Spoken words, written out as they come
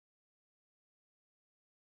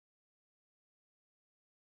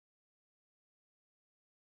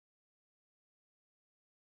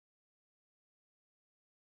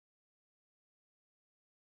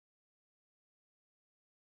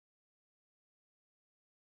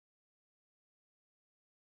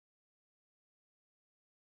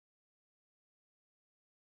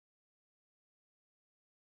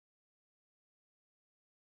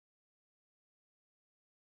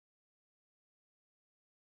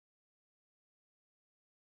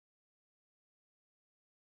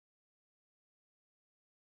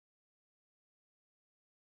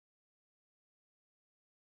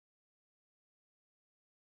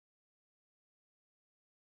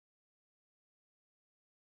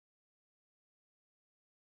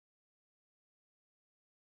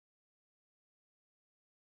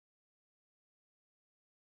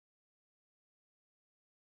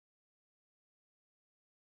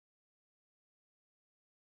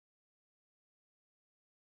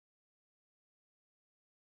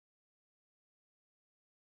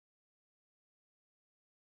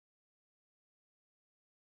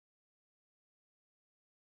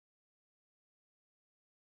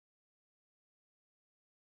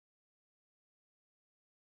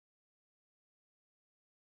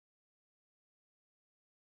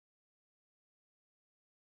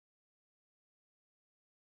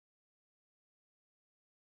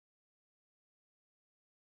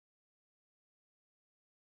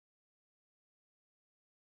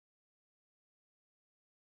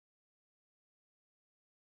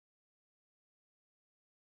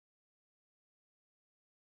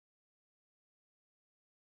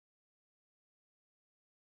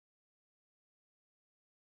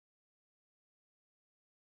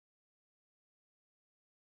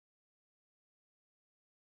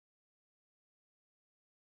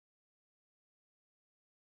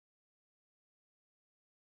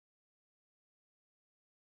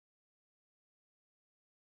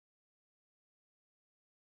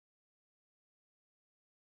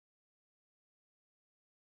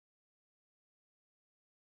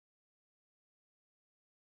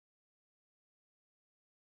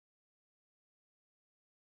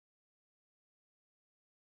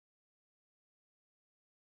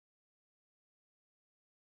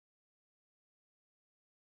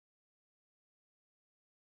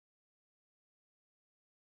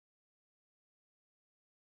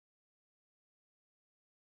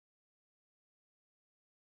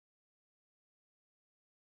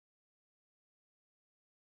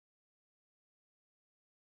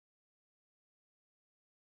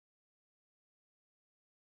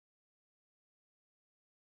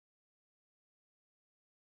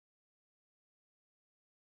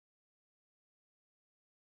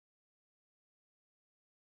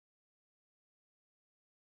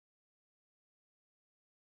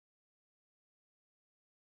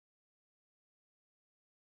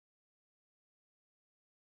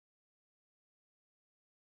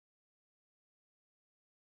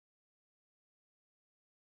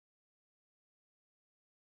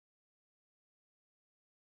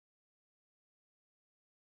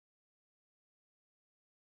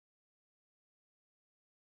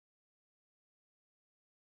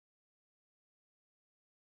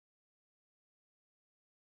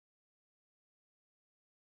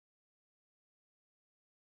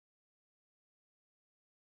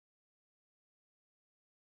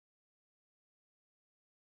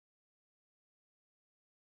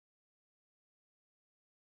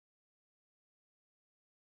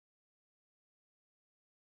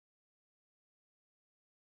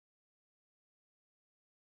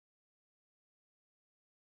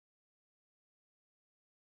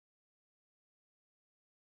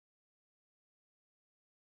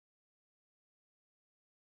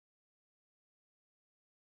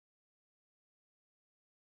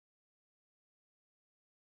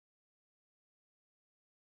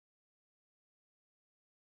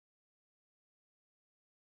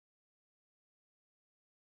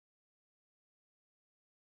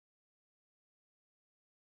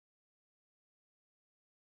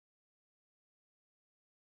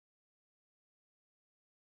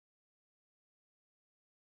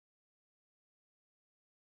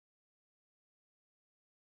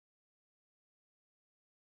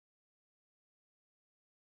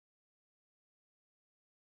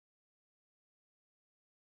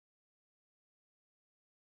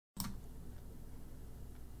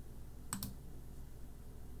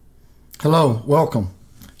Hello, welcome.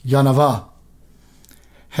 Yanava.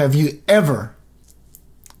 Have you ever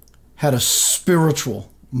had a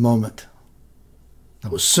spiritual moment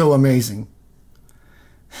that was so amazing?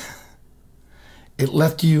 It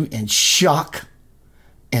left you in shock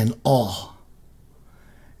and awe.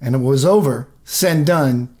 And it was over, said and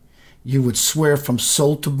done, you would swear from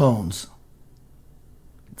soul to bones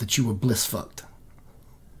that you were bliss fucked.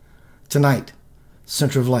 Tonight,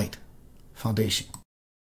 Center of Light Foundation.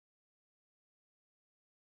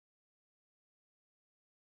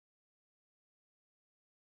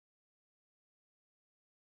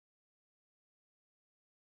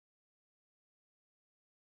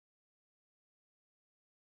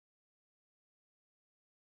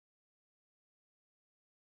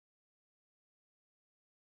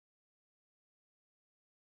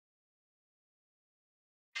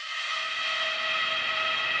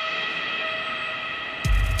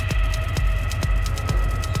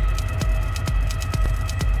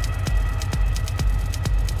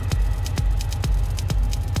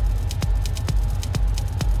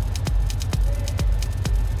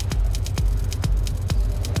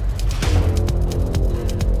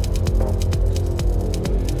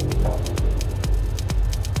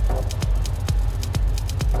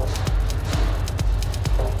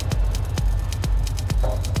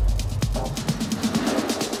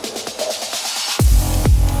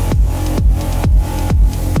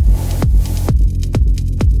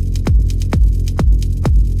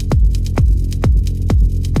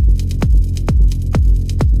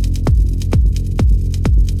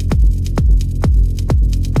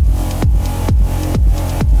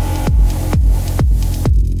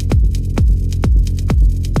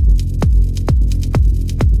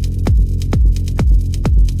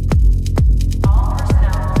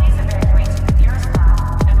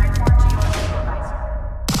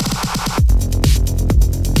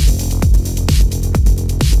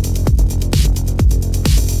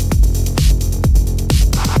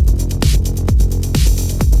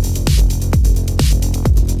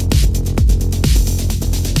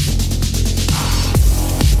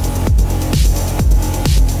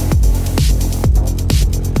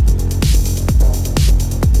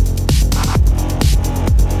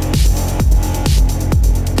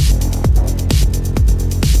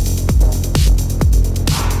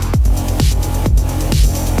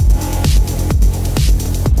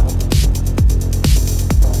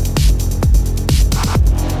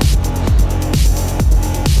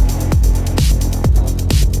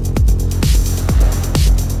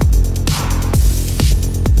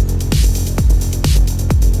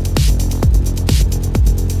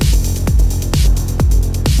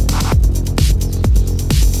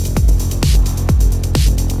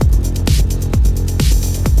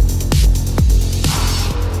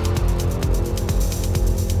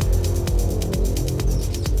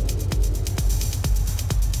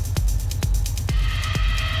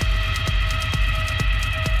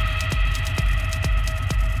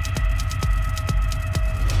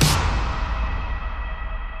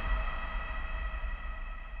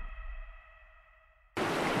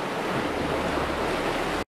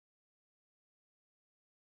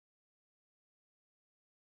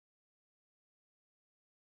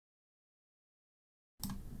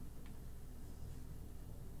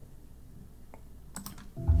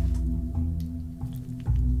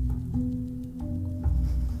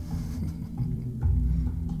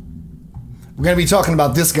 We're going to be talking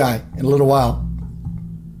about this guy in a little while.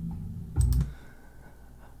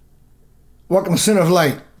 Welcome to Center of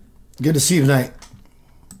Light. Good to see you tonight.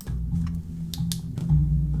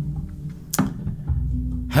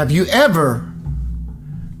 Have you ever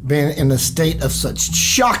been in a state of such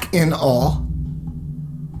shock and awe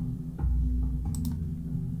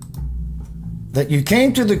that you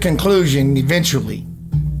came to the conclusion eventually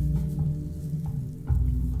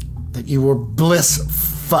that you were bliss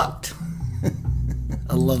fucked?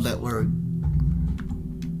 I love that word.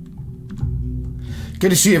 Good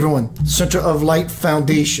to see everyone. Center of Light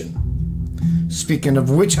Foundation. Speaking of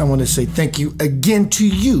which, I want to say thank you again to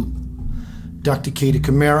you, Dr. Katie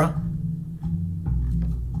Camara,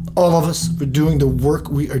 all of us, for doing the work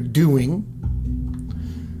we are doing.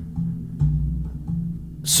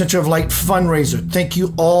 Center of Light fundraiser. Thank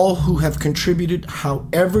you all who have contributed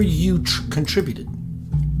however you contributed.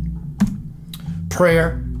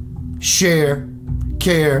 Prayer, share,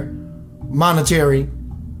 care, monetary,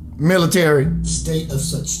 military. State of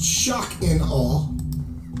such shock and awe.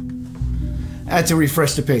 I had to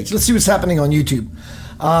refresh the page. Let's see what's happening on YouTube.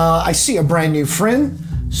 I see a brand new friend.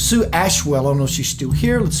 Sue Ashwell, I don't know if she's still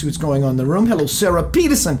here. Let's see what's going on in the room. Hello, Sarah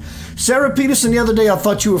Peterson. Sarah Peterson, the other day I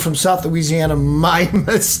thought you were from South Louisiana. My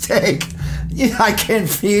mistake. Yeah, I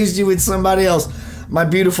confused you with somebody else. My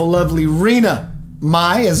beautiful, lovely Rena.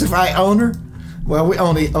 As if I own her. Well, we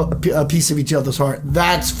own a piece of each other's heart.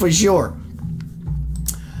 That's for sure.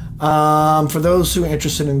 For those who are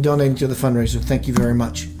interested in donating to the fundraiser, thank you very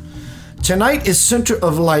much. Tonight is Center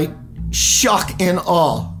of Light, Shock and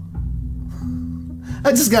Awe. I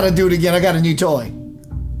just got to do it again. I got a new toy.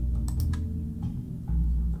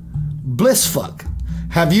 Bliss fuck.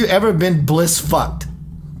 Have you ever been bliss fucked?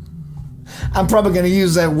 I'm probably going to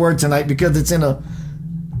use that word tonight because it's in a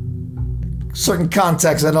certain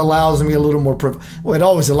context that allows me a little more privilege. Well, it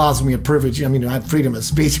always allows me a privilege. I mean, I have freedom of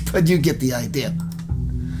speech, but you get the idea.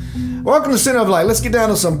 Welcome to Center of Light. Let's get down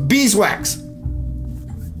to some beeswax.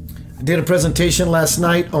 I did a presentation last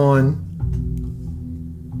night on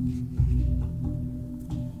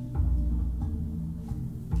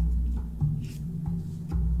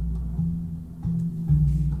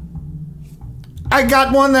I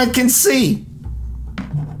got one that can see.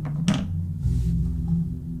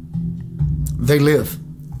 They live.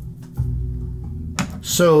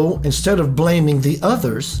 So instead of blaming the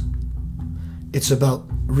others, it's about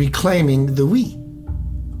reclaiming the we.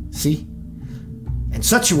 See? And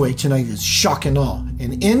such a way tonight is shock and awe.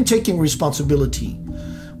 And in taking responsibility,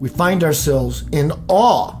 we find ourselves in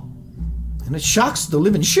awe. And it shocks the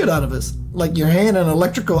living shit out of us, like your hand in an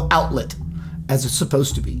electrical outlet, as it's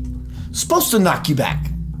supposed to be. Supposed to knock you back,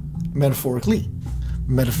 metaphorically,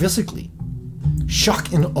 metaphysically.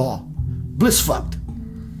 Shock and awe. Bliss fucked.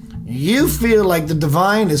 You feel like the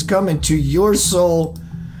divine has come into your soul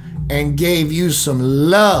and gave you some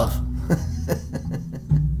love.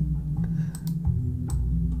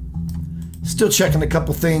 Still checking a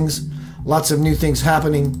couple things. Lots of new things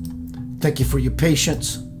happening. Thank you for your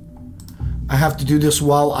patience. I have to do this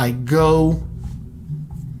while I go.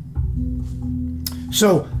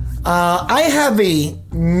 So, I have a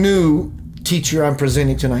new teacher I'm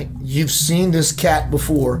presenting tonight. You've seen this cat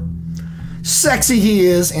before. Sexy he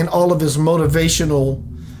is in all of his motivational,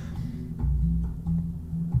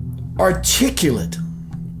 articulate.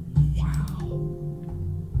 Wow.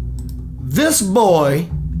 This boy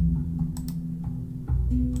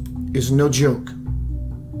is no joke.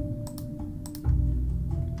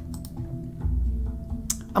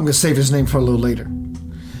 I'm going to save his name for a little later.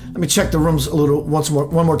 Let me check the rooms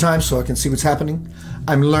one more time so I can see what's happening.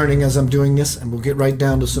 I'm learning as I'm doing this, and we'll get right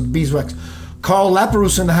down to some beeswax. Carl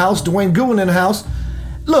Laperouse in the house, Dwayne Goodwin in the house.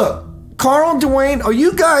 Look, Carl and Dwayne, are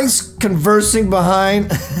you guys conversing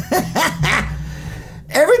behind?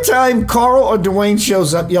 Every time Carl or Dwayne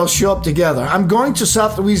shows up, y'all show up together. I'm going to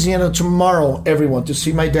South Louisiana tomorrow, everyone, to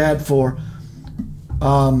see my dad for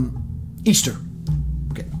Easter.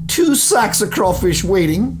 Okay. 2 sacks of crawfish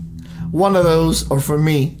waiting. One of those are for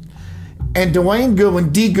me. And Dwayne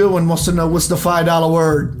Goodwin, D. Goodwin, wants to know what's the $5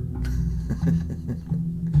 word.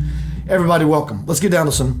 Everybody welcome. Let's get down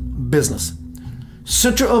to some business.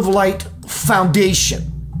 Center of Light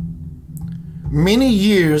Foundation. Many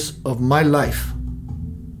years of my life,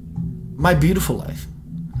 my beautiful life,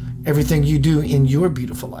 everything you do in your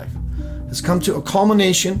beautiful life has come to a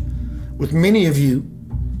culmination with many of you.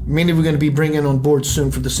 Many we're going to be bringing on board soon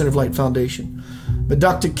for the Center of Light Foundation. But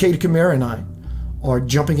Dr. Kate Kamara and I are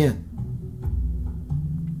jumping in,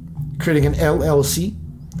 creating an LLC.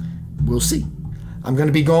 We'll see. I'm going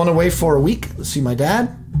to be going away for a week to see my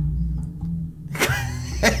dad.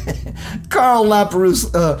 Carl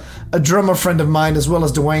Laperouse, a drummer friend of mine, as well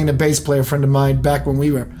as Dwayne, a bass player friend of mine, back when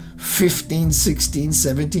we were 15, 16,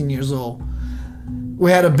 17 years old.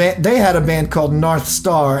 We had a band. They had a band called North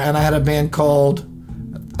Star, and I had a band called,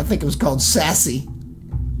 I think it was called Sassy.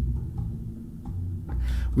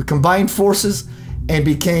 We combined forces and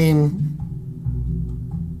became,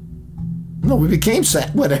 no, we became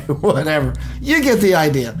whatever. You get the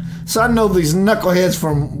idea. So I know these knuckleheads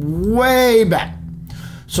from way back.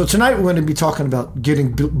 So tonight we're going to be talking about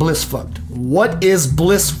getting bliss fucked. What is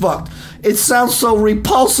bliss fucked? It sounds so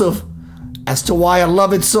repulsive as to why I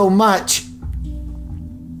love it so much.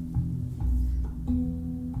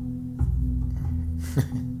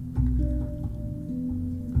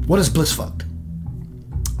 What is bliss fucked?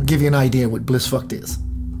 I'll give you an idea what bliss fucked is.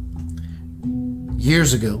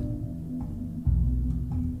 Years ago,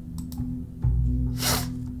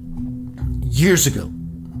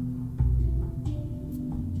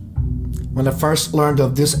 when I first learned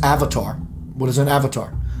of this avatar. What is an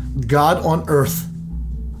avatar? God on earth.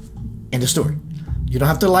 End of story. You don't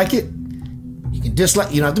have to like it. You can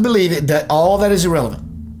dislike. You don't have to believe it. All that is irrelevant.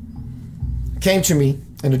 It came to me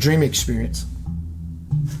in a dream experience.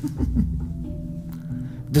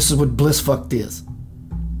 This is what bliss fucked is.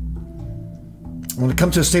 When it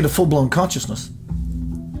comes to a state of full-blown consciousness,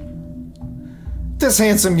 this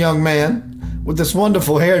handsome young man with this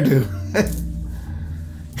wonderful hairdo,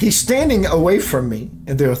 he's standing away from me,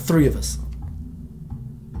 and there are three of us.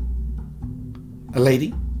 A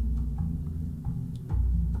lady,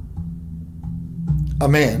 a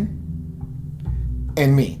man,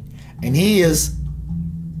 and me. And he is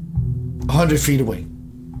 100 feet away.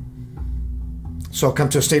 So I come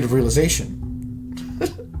to a state of realization.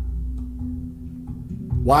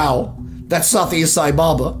 Wow, that's Satya Sai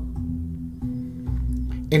Baba.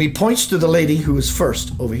 And he points to the lady who is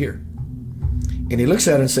first over here. And he looks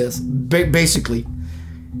at her and says, basically,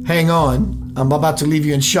 hang on, I'm about to leave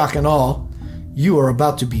you in shock and awe. You are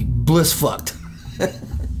about to be bliss fucked.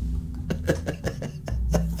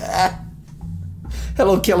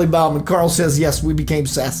 Hello, Kelly Bauman. Carl says, yes, we became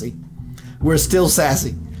sassy. We're still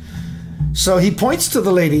sassy. So he points to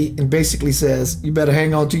the lady and basically says, you better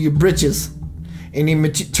hang on to your britches. And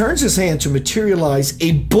he turns his hand to materialize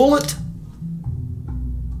a bullet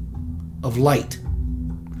of light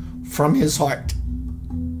from his heart.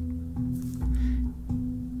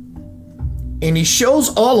 And he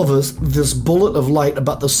shows all of us this bullet of light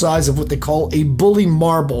about the size of what they call a bully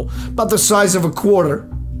marble, about the size of a quarter.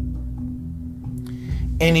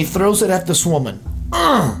 And he throws it at this woman.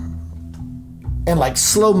 And like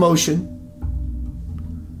slow motion,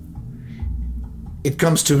 it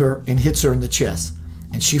comes to her and hits her in the chest.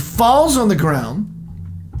 And she falls on the ground.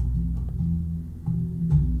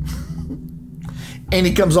 And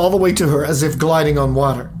he comes all the way to her as if gliding on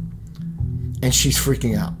water. And she's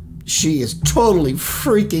freaking out. She is totally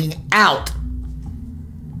freaking out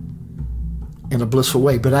in a blissful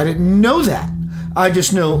way. But I didn't know that. I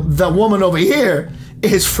just know the woman over here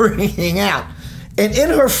is freaking out. And in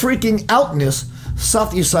her freaking outness,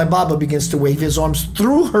 Satya Sai Baba begins to wave his arms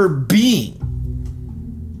through her being.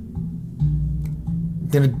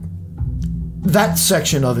 Then that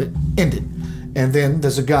section of it ended. And then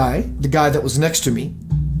there's a guy, the guy that was next to me.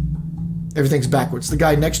 Everything's backwards. The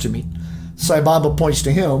guy next to me, Sai Baba points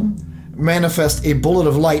to him, manifests a bullet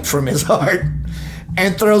of light from his heart,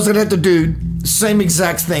 and throws it at the dude. Same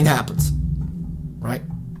exact thing happens. Right?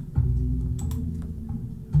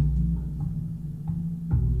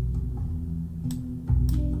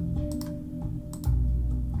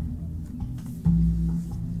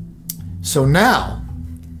 So now,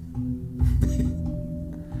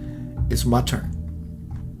 it's my turn.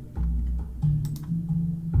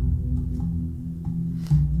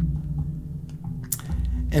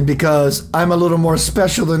 And because I'm a little more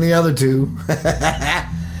special than the other two,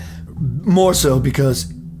 more so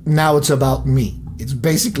because now it's about me. It's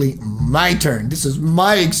basically my turn. This is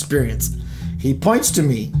my experience. He points to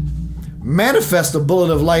me, manifests a bullet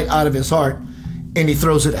of light out of his heart, and he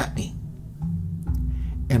throws it at me.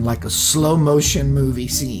 And like a slow motion movie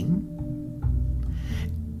scene,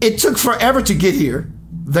 it took forever to get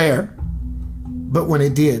there, but when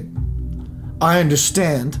it did, I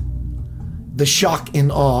understand the shock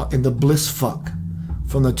and awe and the bliss fuck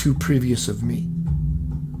from the two previous of me.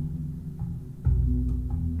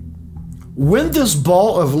 When this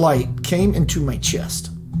ball of light came into my chest,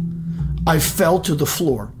 I fell to the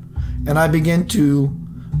floor and I began to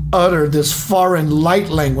utter this foreign light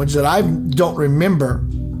language that I don't remember.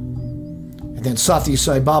 And then Satya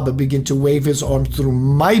Sai Baba began to wave his arm through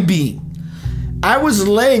my being. I was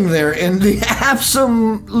laying there in the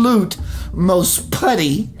absolute most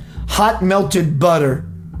putty, hot melted butter,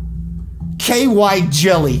 KY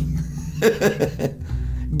jelly,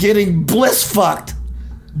 getting bliss fucked,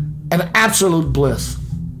 an absolute bliss.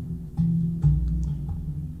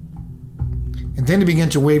 And then he began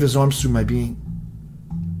to wave his arms through my being.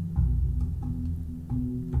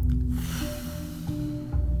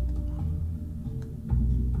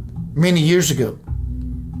 Many years ago,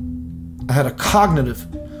 I had a cognitive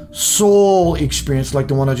soul experience like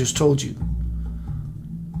the one I just told you.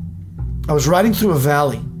 I was riding through a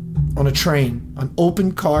valley on a train, an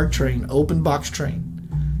open car train, open box train.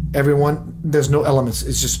 Everyone, there's no elements,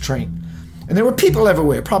 it's just a train. And there were people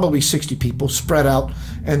everywhere, probably 60 people spread out,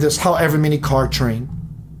 and this however many car train.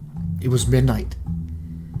 It was midnight.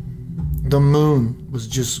 The moon was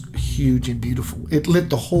just huge and beautiful. It lit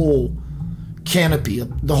the whole canopy,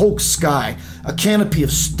 the whole sky, a canopy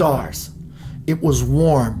of stars. It was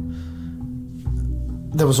warm.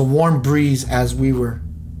 There was a warm breeze as we were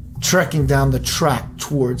trekking down the track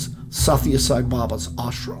towards Satya Sai Baba's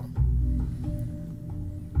ashram.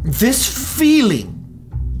 This feeling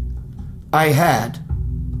I had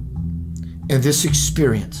and this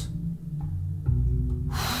experience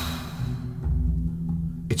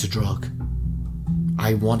It's a drug.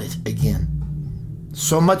 I want it again.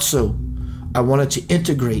 So much so, I wanted to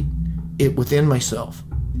integrate it within myself,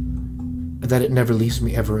 that it never leaves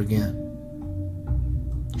me ever again.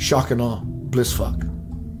 Shock and awe, bliss fuck.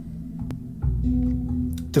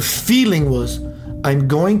 The feeling was, I'm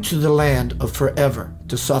going to the land of forever,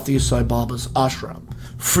 to Satya Sai Baba's ashram,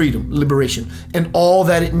 freedom, liberation, and all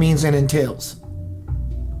that it means and entails.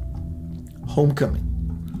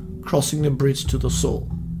 Homecoming, crossing the bridge to the soul.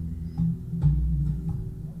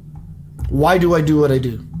 Why do I do what I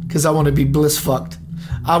do? Because I want to be bliss fucked.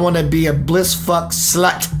 I want to be a bliss fuck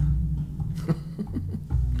slut.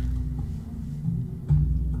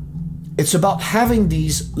 It's about having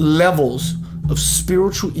these levels of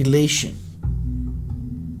spiritual elation,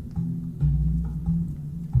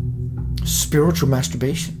 spiritual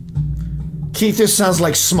masturbation. Keith, this sounds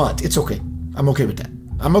like smut. It's okay. I'm okay with that.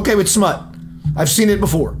 I'm okay with smut. I've seen it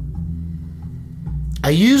before.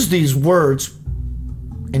 I use these words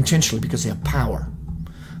intentionally because they have power.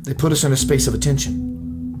 They put us in a space of attention.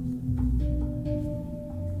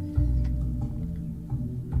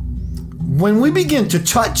 When we begin to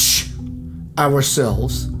touch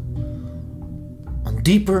ourselves on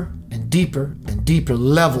deeper and deeper and deeper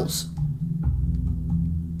levels,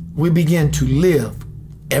 we begin to live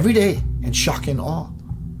every day in shock and awe.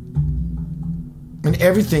 And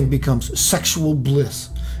everything becomes sexual bliss,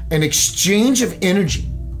 an exchange of energy.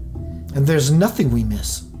 And there's nothing we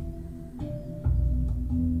miss.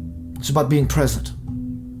 It's about being present.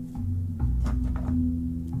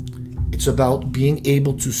 It's about being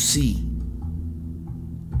able to see.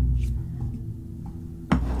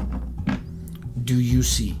 Do you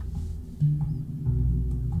see?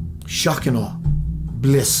 Shock and awe,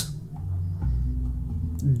 bliss.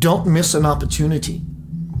 Don't miss an opportunity.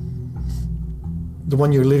 The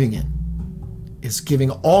one you're living in is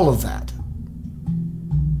giving all of that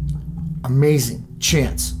amazing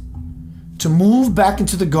chance to move back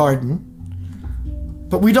into the garden,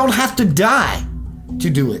 but we don't have to die to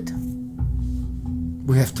do it.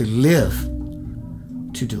 We have to live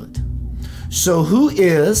to do it. So who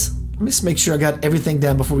is, let me just make sure I got everything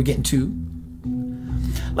down before we get into,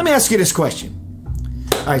 let me ask you this question.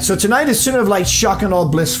 All right, so tonight is Center of Light, shock and awe,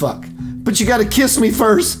 bliss fuck. But you gotta kiss me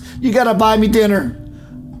first. You gotta buy me dinner.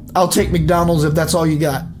 I'll take McDonald's if that's all you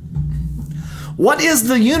got. What is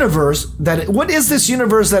the universe what is this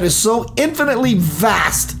universe that is so infinitely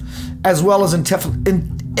vast as well as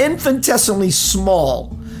infinitesimally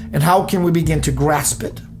small? And how can we begin to grasp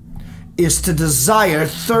it? Is to desire,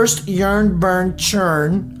 thirst, yearn, burn,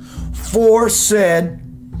 churn for said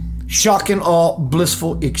shock and awe,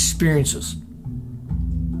 blissful experiences.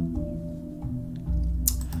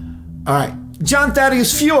 All right. John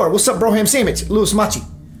Thaddeus Fior. What's up, bro? Ham sandwich. Louis Machi.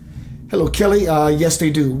 Hello, Kelly. Yes, they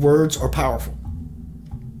do. Words are powerful.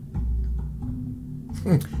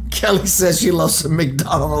 Kelly says she loves some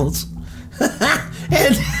McDonald's.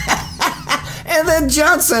 and then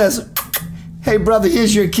John says, hey, brother,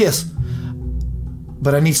 here's your kiss.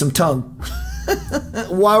 But I need some tongue.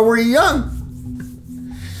 While we're young.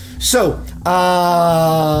 So,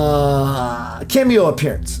 cameo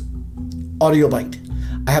appearance. Audio bite.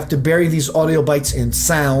 I have to bury these audio bites in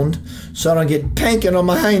sound so I don't get panking on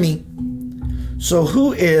my hiney. So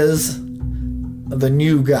who is the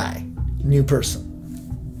new guy, new person?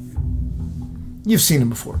 You've seen him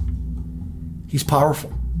before. He's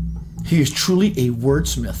powerful. He is truly a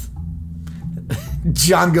wordsmith.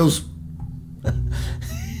 John goes,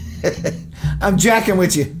 I'm jacking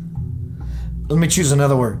with you. Let me choose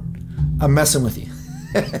another word. I'm messing with you.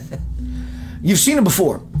 You've seen him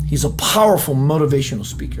before. He's a powerful motivational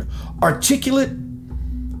speaker. Articulate,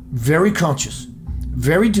 very conscious,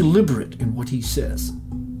 very deliberate in what he says.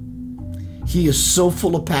 He is so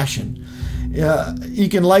full of passion. You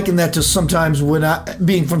can liken that to sometimes when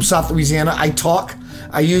being from South Louisiana, I talk,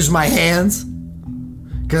 I use my hands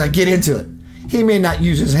because I get into it. He may not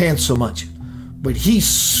use his hands so much, but he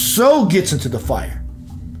so gets into the fire.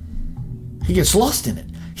 He gets lost in it.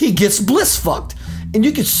 He gets bliss fucked. And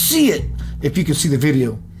you can see it if you can see the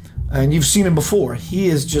video. And you've seen him before. He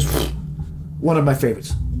is just one of my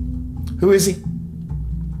favorites. Who is he?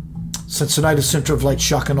 Since tonight is Center of Light,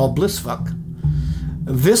 shock and all, bliss fuck.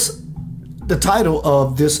 The title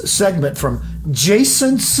of this segment from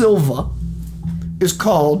Jason Silva is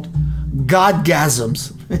called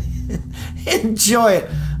Godgasms. Enjoy it.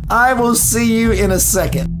 I will see you in a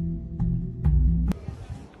second.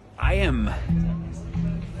 I am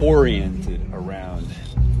oriented around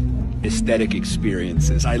aesthetic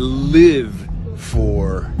experiences. I live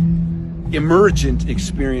for emergent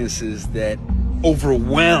experiences that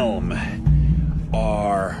overwhelm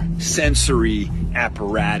our our sensory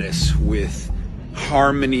apparatus with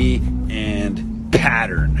harmony and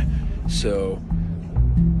pattern. So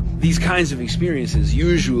these kinds of experiences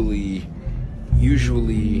usually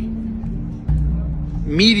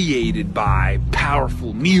mediated by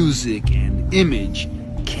powerful music and image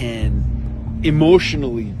can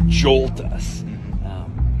emotionally jolt us,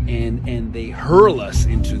 and they hurl us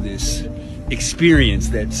into this experience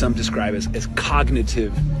that some describe as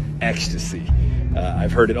cognitive ecstasy.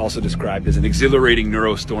 I've heard it also described as an exhilarating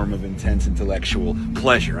neurostorm of intense intellectual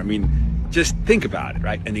pleasure. I mean, just think about it,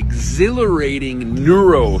 right? An exhilarating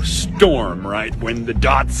neurostorm, right? When the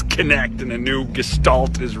dots connect and a new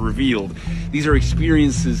gestalt is revealed. These are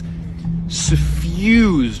experiences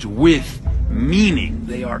suffused with meaning.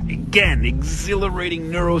 They are, again, exhilarating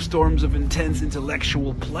neurostorms of intense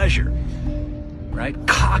intellectual pleasure, right?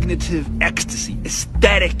 Cognitive ecstasy,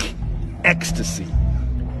 aesthetic ecstasy.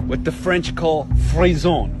 What the French call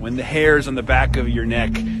frisson, when the hairs on the back of your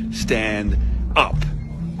neck stand up.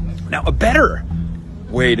 Now, a better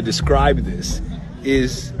way to describe this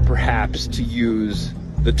is perhaps to use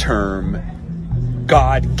the term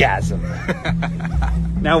Godgasm.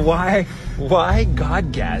 Now, why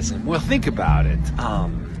Godgasm? Well, think about it.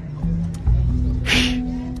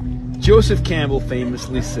 Joseph Campbell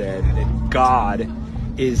famously said that God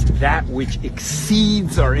is that which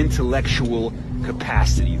exceeds our intellectual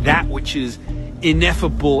capacity, that which is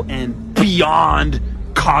ineffable and beyond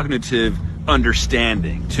cognitive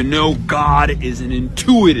understanding. To know God is an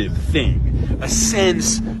intuitive thing, a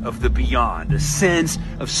sense of the beyond, a sense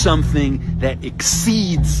of something that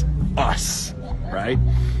exceeds us, right?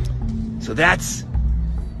 So that's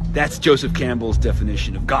Joseph Campbell's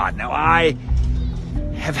definition of God. Now, I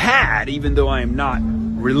have had, even though I am not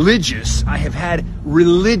religious, I have had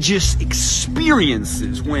religious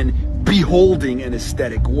experiences when beholding an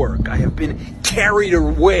aesthetic work. I have been carried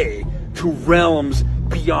away to realms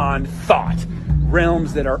beyond thought,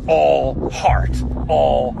 realms that are all heart,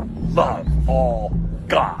 all love, all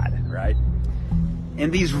God, right?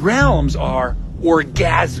 And these realms are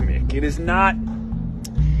orgasmic. It is not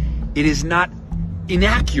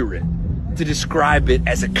inaccurate to describe it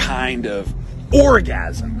as a kind of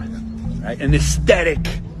orgasm, right? An aesthetic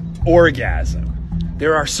orgasm.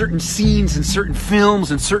 There are certain scenes and certain films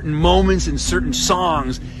and certain moments and certain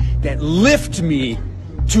songs that lift me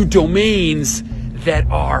to domains that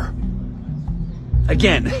are,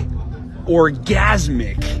 again,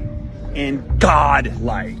 orgasmic and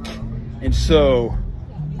God-like. And so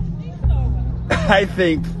I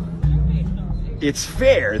think it's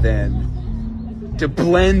fair then to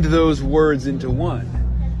blend those words into one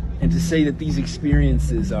and to say that these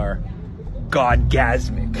experiences are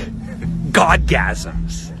Godgasmic,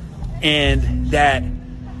 Godgasms, and that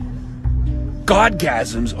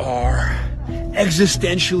Godgasms are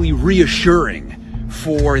existentially reassuring,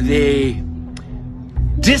 for they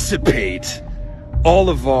dissipate all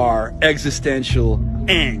of our existential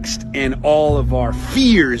angst and all of our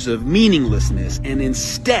fears of meaninglessness, and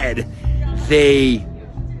instead they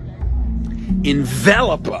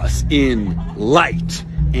envelop us in light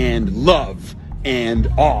and love and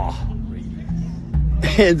awe.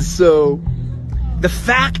 And so the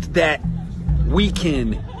fact that we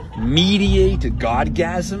can mediate a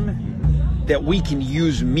Godgasm, that we can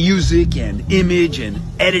use music and image and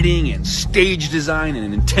editing and stage design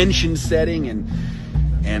and intention setting and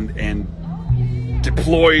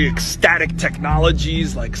deploy ecstatic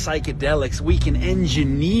technologies like psychedelics, we can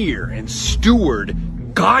engineer and steward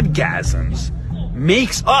Godgasms,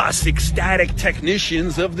 makes us ecstatic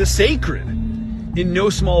technicians of the sacred. In no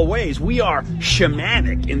small ways, we are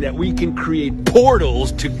shamanic in that we can create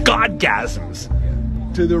portals to Godgasms,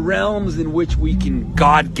 to the realms in which we can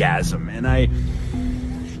Godgasm. And I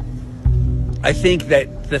think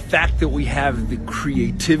that the fact that we have the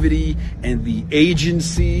creativity and the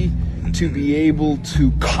agency to be able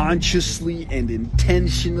to consciously and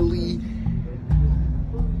intentionally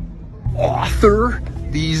author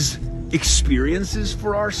these experiences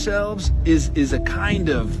for ourselves is a kind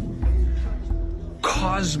of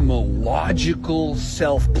cosmological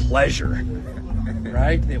self-pleasure,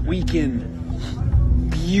 right? That we can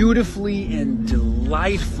beautifully and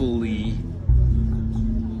delightfully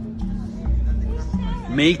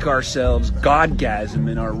make ourselves Godgasm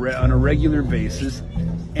on a regular basis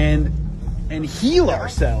and heal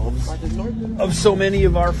ourselves of so many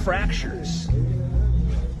of our fractures.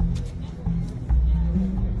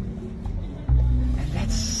 And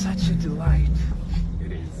that's such a delight.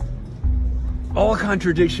 It is. All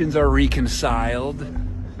contradictions are reconciled.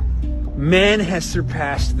 Man has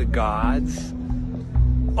surpassed the gods.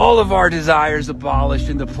 all of our desires abolished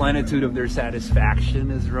in the plenitude of their satisfaction,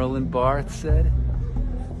 as Roland Barthes said.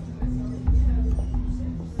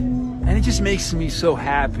 And it just makes me so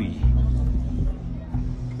happy.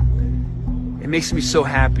 It makes me so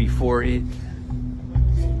happy, for it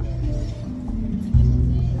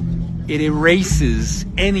erases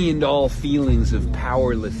any and all feelings of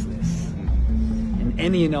powerlessness and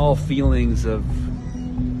any and all feelings of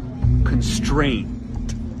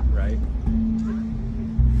constraint, right?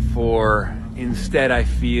 For instead I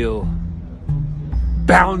feel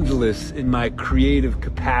boundless in my creative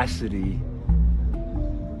capacity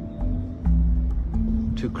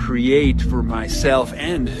to create for myself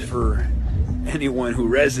and for anyone who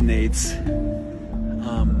resonates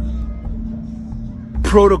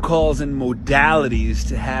protocols and modalities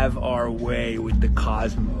to have our way with the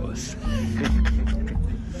cosmos.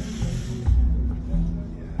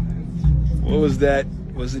 What was that?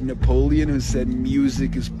 Was it Napoleon who said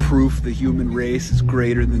music is proof the human race is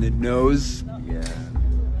greater than it knows? Yeah.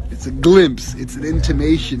 It's a glimpse, it's an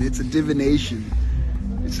intimation, it's a divination,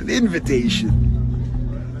 it's an invitation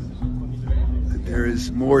that there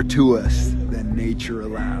is more to us than nature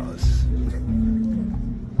allows.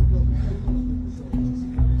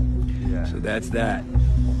 So that's that.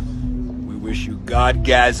 We wish you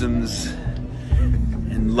Godgasms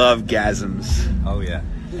and lovegasms. Oh yeah.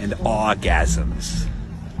 And awgasms.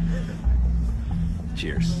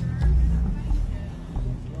 Cheers.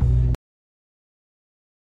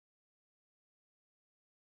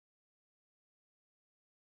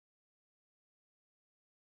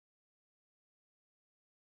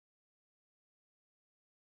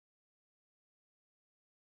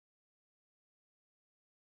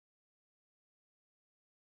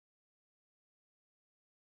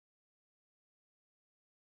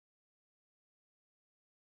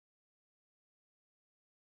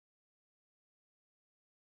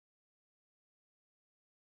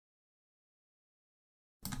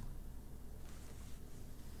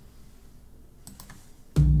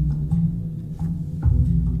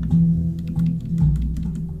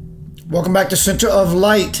 Welcome back to Center of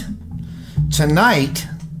Light. Tonight,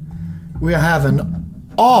 we are having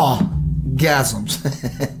awgasms.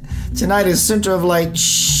 Tonight is Center of Light.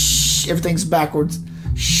 Shh, everything's backwards.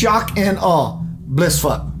 Shock and awe. Bliss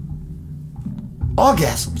fuck.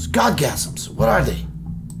 Awgasms. Godgasms. What are they?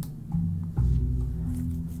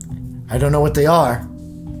 I don't know what they are,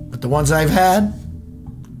 but the ones I've had.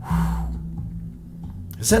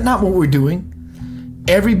 Is that not what we're doing?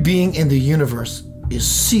 Every being in the universe is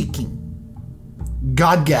seeking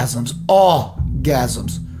Godgasms,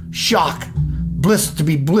 awgasms, shock, bliss, to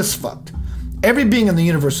be bliss fucked. Every being in the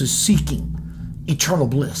universe is seeking eternal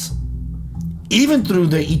bliss, even through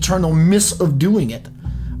the eternal miss of doing it,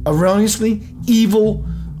 erroneously, evil,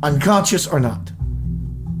 unconscious or not.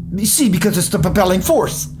 You see, because it's the propelling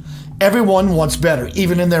force. Everyone wants better,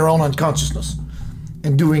 even in their own unconsciousness,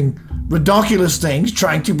 and doing ridiculous things,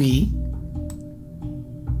 trying to be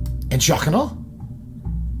in shock and awe.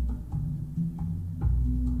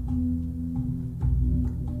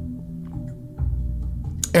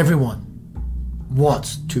 Everyone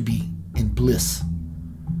wants to be in bliss,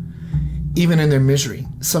 even in their misery.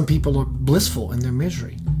 Some people are blissful in their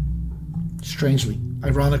misery. Strangely,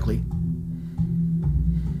 ironically,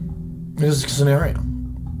 this is a scenario.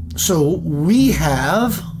 So we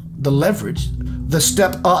have the leverage, the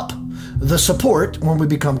step up, the support when we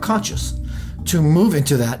become conscious to move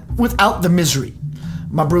into that without the misery.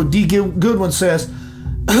 My bro D. Goodwin says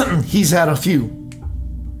he's had a few.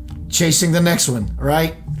 Chasing the next one,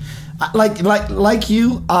 right? Like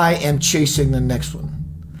you, I am chasing the next one.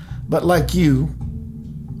 But like you,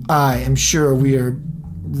 I am sure we are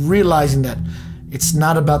realizing that it's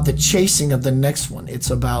not about the chasing of the next one. It's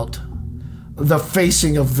about the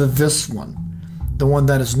facing of this one. The one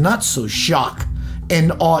that is not so shock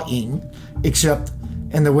and awing, except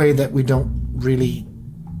in the way that we don't really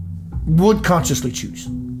would consciously choose.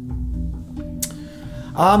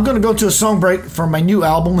 I'm going to go to a song break for my new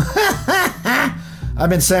album. I've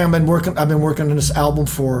been saying I've been working on this album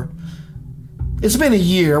for, it's been a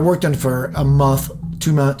year. I worked on it for a month,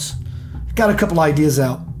 2 months. Got a couple ideas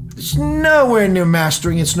out. It's nowhere near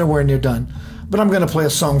mastering. It's nowhere near done. But I'm going to play a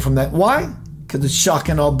song from that. Why? Because it's shock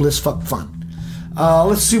and all bliss fuck fun.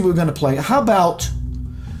 Let's see what we're going to play. How about,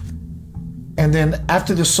 and then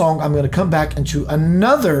after this song, I'm going to come back into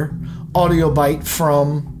another audio bite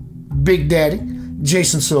from Big Daddy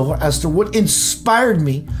Jason Silver as to what inspired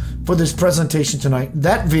me for this presentation tonight.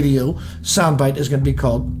 That video soundbite is going to be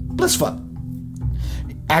called Bliss Fuck.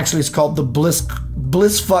 Actually, it's called the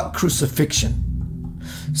Bliss Fuck Crucifixion.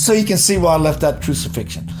 So you can see why I left that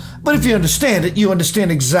crucifixion. But if you understand it, you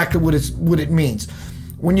understand exactly what it means.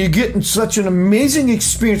 When you get in such an amazing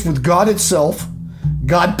experience with God itself,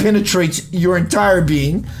 God penetrates your entire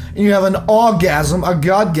being, and you have an orgasm, a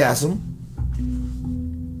Godgasm.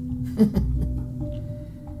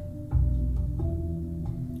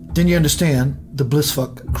 Then you understand the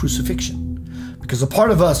blissfuck crucifixion. Because a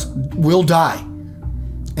part of us will die.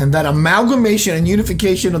 And that amalgamation and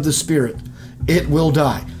unification of the Spirit, it will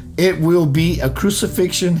die. It will be a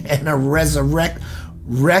crucifixion and a resurrection.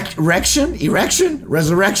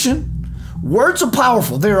 Words are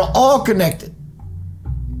powerful. They are all connected.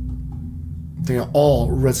 They are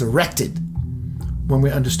all resurrected when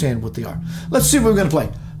we understand what they are. Let's see what we're going to play.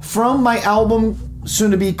 From my album,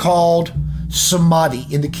 soon to be called Samadhi,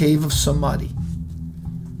 in the Cave of Samadhi.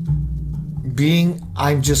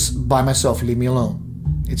 I'm just by myself, leave me alone.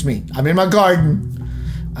 It's me. I'm in my garden.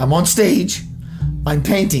 I'm on stage. I'm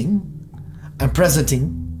painting. I'm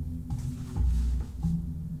presenting.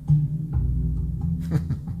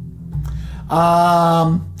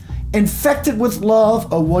 Infected with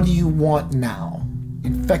love, or what do you want now?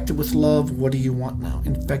 Infected with love, what do you want now?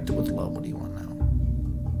 Infected with love, what do you want now?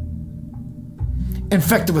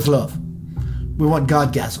 Infected with love. We want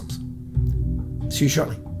Godgasms. See you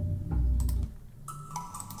shortly.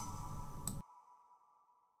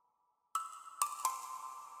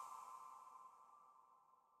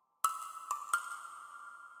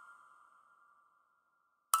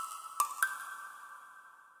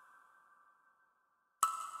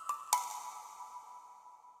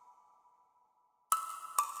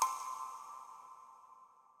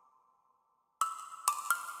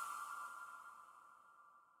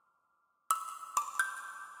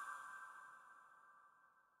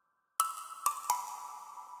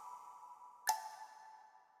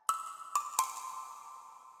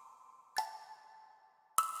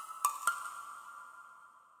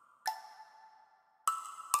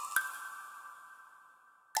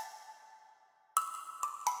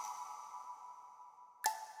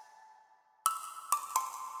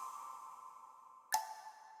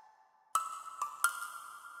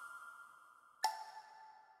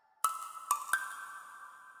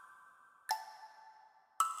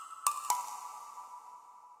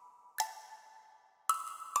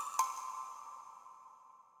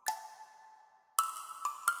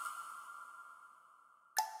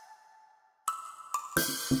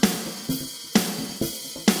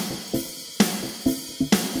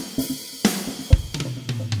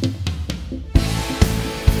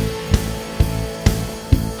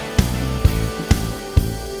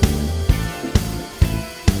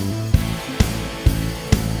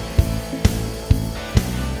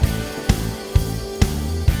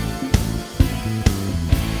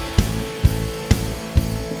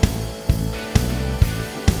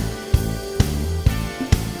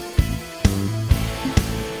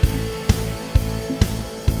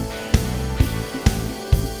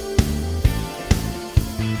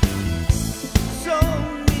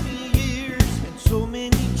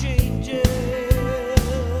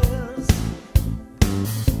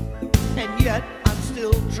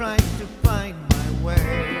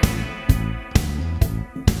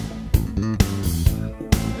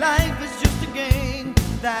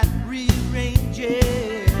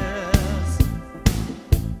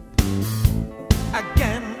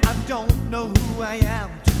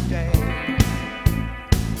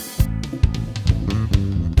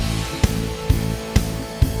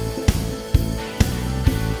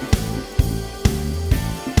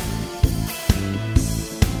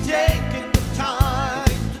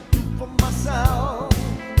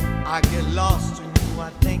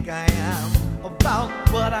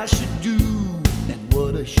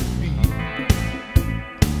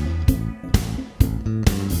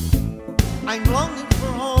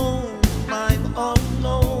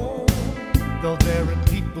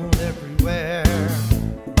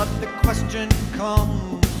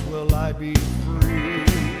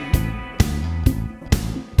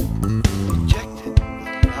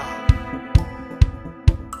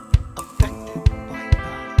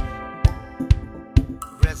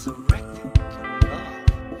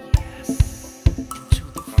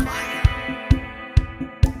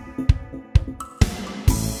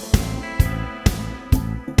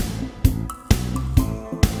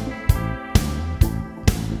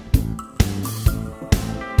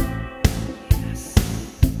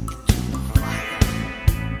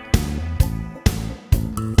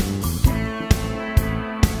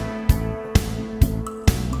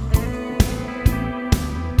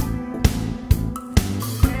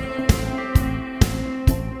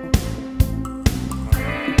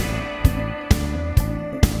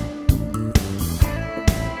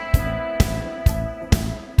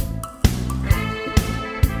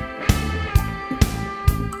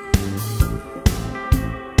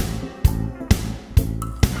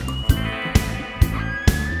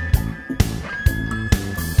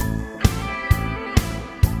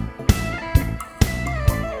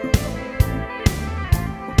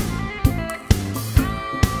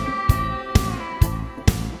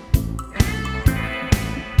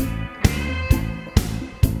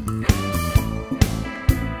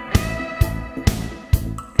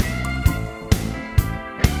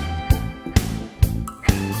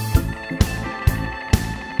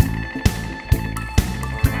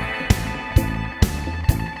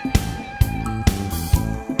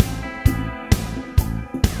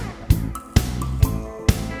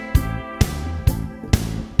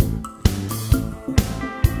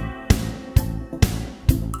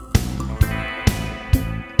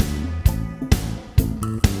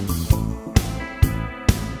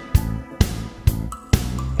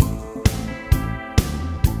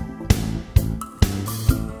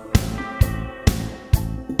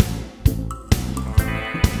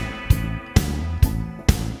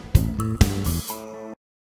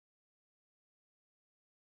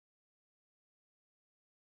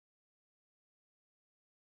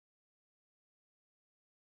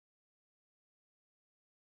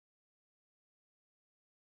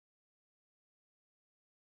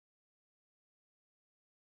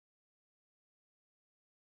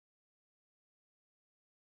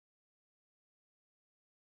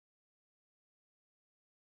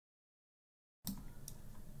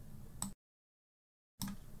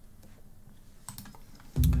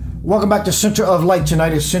 Welcome back to Center of Light.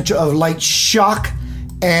 Tonight is Center of Light Shock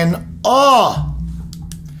and Awe.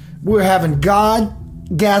 We're having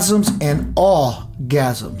Godgasms and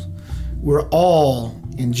Awegasms. We're all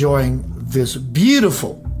enjoying this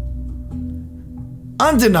beautiful,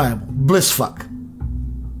 undeniable bliss fuck.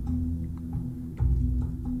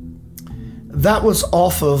 That was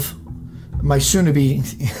off of my soon-to-be,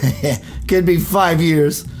 could be 5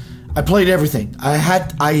 years. I played everything. I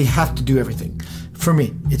have to do everything. For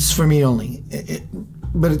me, it's for me only.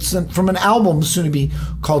 But it's from an album soon to be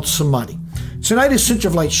called Samadhi. Tonight is Center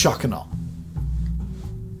of Light Shock and Awe.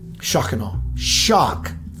 Shock and Awe.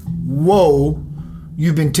 Shock. Whoa,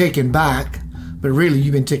 you've been taken back, but really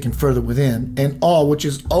you've been taken further within. And awe, which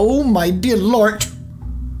is, oh my dear Lord,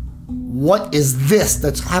 what is this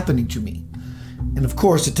that's happening to me? And of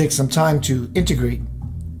course, it takes some time to integrate,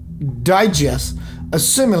 digest,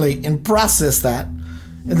 assimilate, and process that.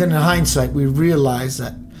 And then in hindsight, we realize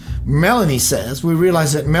that Melanie says,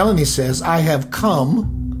 I have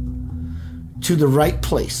come to the right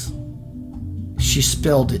place. She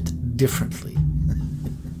spelled it differently.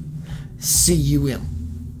 C-U-M,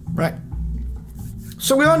 right?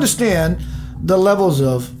 So we understand the levels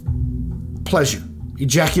of pleasure,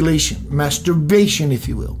 ejaculation, masturbation, if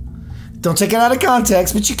you will. Don't take it out of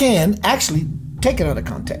context, but you can actually take it out of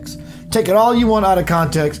context. Take it all you want out of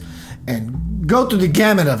context and go through the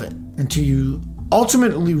gamut of it until you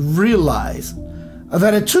ultimately realize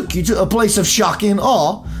that it took you to a place of shock and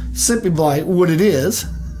awe simply by what it is.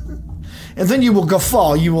 And then you will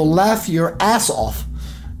guffaw, you will laugh your ass off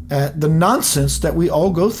at the nonsense that we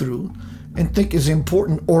all go through and think is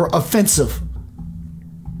important or offensive.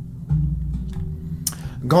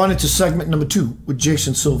 Going into segment number 2 with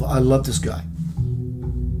Jason Silva. I love this guy.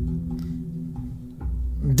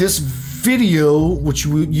 This video, which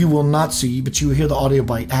you will not see, but you will hear the audio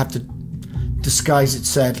bite. I have to disguise it,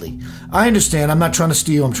 sadly. I understand. I'm not trying to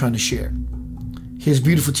steal. I'm trying to share. His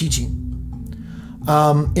beautiful teaching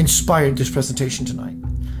inspired this presentation tonight.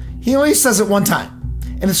 He only says it one time.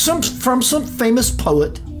 And it's from some famous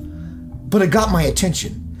poet, but it got my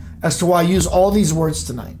attention as to why I use all these words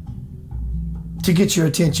tonight. To get your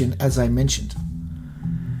attention, as I mentioned.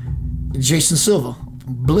 Jason Silva,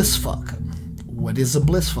 bliss fuck. What is a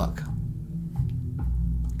bliss fuck?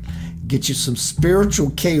 Get you some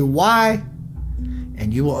spiritual KY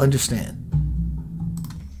and you will understand.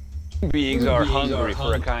 Beings are hungry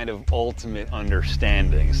for a kind of ultimate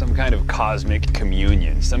understanding, some kind of cosmic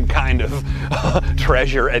communion, some kind of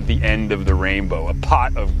treasure at the end of the rainbow, a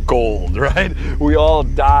pot of gold, right? We all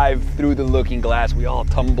dive through the looking glass, we all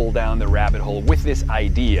tumble down the rabbit hole with this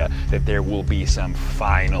idea that there will be some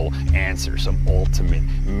final answer, some ultimate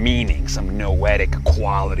meaning, some noetic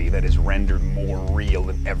quality that is rendered more real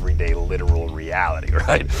than everyday literal reality,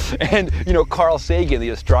 right? And, you know, Carl Sagan, the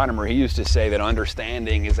astronomer, he used to say that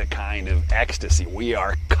understanding is a kind of ecstasy. We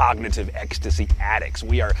are cognitive ecstasy addicts.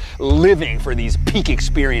 We are living for these peak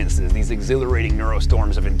experiences, these exhilarating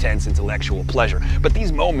neurostorms of intense intellectual pleasure. But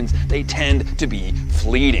these moments, they tend to be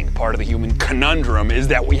fleeting. Part of the human conundrum is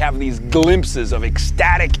that we have these glimpses of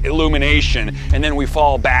ecstatic illumination and then we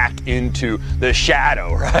fall back into the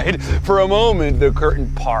shadow, right? For a moment, the curtain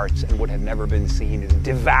parts and what had never been seen is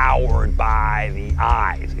devoured by the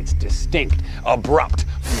eyes. It's distinct, abrupt,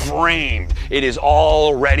 framed. It is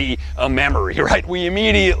already a memory, right? We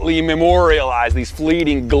immediately memorialize these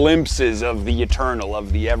fleeting glimpses of the eternal,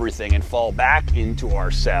 of the everything, and fall back into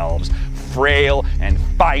ourselves, frail and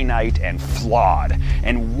finite and flawed.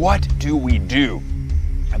 And what do we do?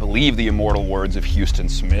 I believe the immortal words of Houston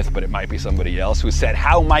Smith, but it might be somebody else, who said,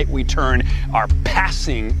 how might we turn our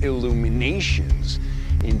passing illuminations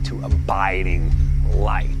into abiding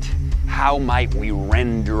light? How might we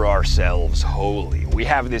render ourselves holy? We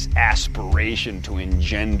have this aspiration to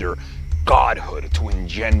engender godhood, to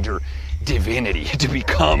engender divinity, to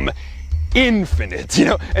become infinite, you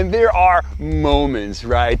know, and there are moments,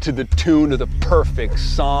 right, to the tune of the perfect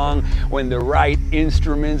song when the right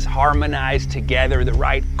instruments harmonize together, the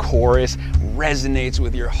right chorus resonates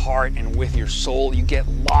with your heart and with your soul. You get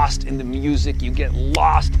lost in the music, you get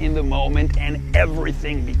lost in the moment, and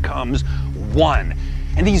everything becomes one.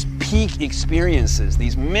 And these peak experiences,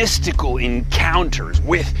 these mystical encounters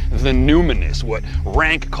with the numinous, what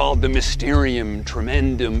Rank called the mysterium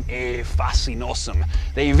tremendum e fascinosum,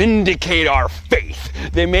 they vindicate our faith.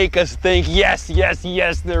 They make us think, yes, yes,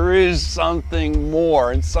 yes, there is something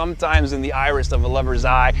more. And sometimes in the iris of a lover's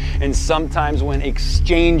eye, and sometimes when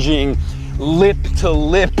exchanging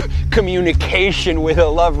lip-to-lip communication with a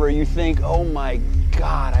lover, you think, oh my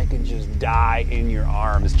God, I could just die in your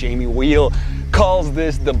arms. Jamie Wheel calls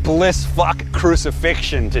this the bliss fuck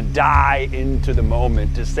crucifixion, to die into the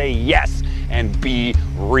moment, to say yes and be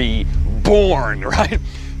reborn, right?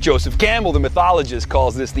 Joseph Campbell, the mythologist,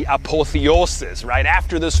 calls this the apotheosis, right?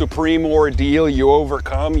 After the supreme ordeal, you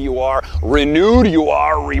overcome, you are renewed, you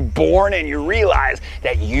are reborn, and you realize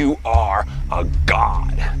that you are a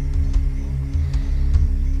god.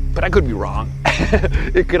 But I could be wrong.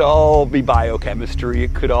 It could all be biochemistry.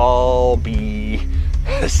 It could all be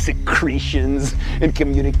secretions and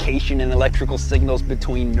communication and electrical signals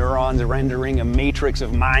between neurons, rendering a matrix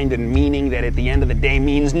of mind and meaning that at the end of the day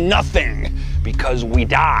means nothing, because we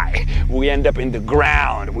die. We end up in the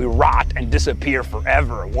ground. We rot and disappear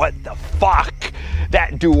forever. What the fuck?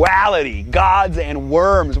 That duality, gods and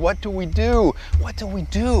worms. What do we do? What do we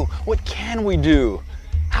do? What can we do?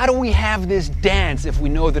 How do we have this dance if we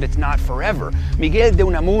know that it's not forever? Miguel de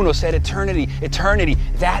Unamuno said eternity,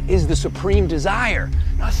 that is the supreme desire.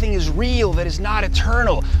 Nothing is real that is not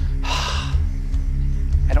eternal.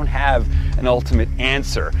 I don't have an ultimate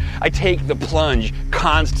answer. I take the plunge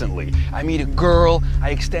constantly. I meet a girl,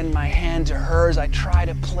 I extend my hand to hers, I try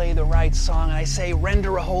to play the right song, and I say,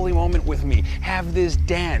 render a holy moment with me. Have this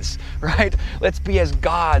dance, right? Let's be as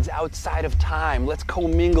gods outside of time. Let's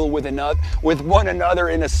commingle with one another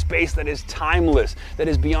in a space that is timeless, that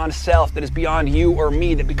is beyond self, that is beyond you or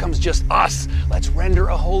me, that becomes just us. Let's render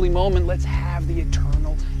a holy moment. Let's have the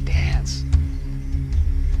eternal dance.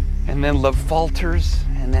 And then love falters,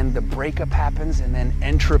 and then the breakup happens, and then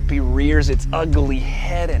entropy rears its ugly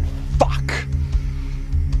head, and fuck.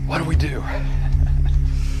 What do we do?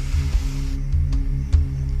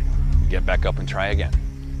 Get back up and try again.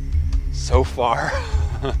 So far,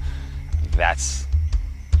 that's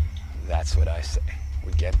what I say.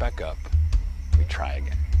 We get back up, we try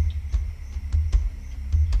again.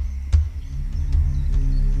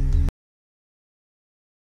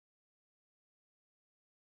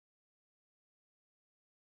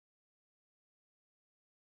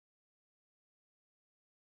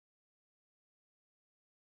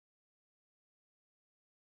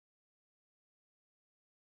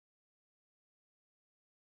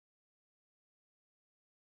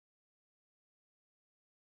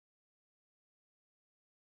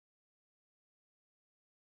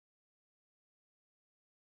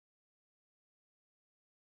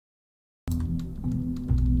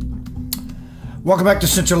 Welcome back to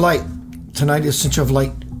Center Light. Tonight is Center of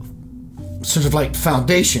Light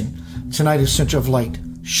Foundation. Tonight is Center of Light,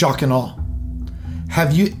 shock and awe.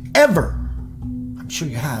 Have you ever, I'm sure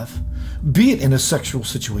you have, be it in a sexual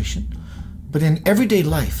situation, but in everyday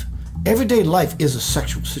life is a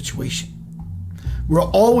sexual situation. We're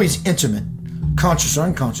always intimate, conscious or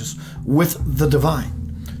unconscious, with the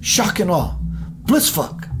divine. Shock and awe, bliss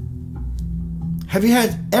fuck. Have you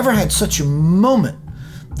ever had such a moment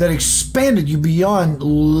that expanded you beyond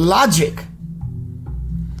logic?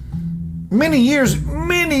 Many years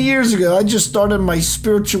ago, I just started my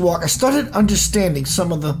spiritual walk. I started understanding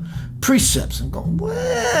some of the precepts and going,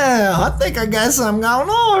 well, I think I got something going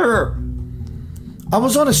on here. I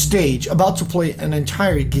was on a stage about to play an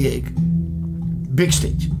entire gig, big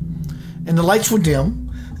stage, and the lights were dim.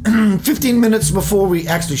 15 minutes before we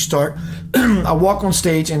actually start, I walk on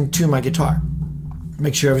stage and tune my guitar,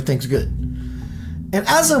 make sure everything's good. And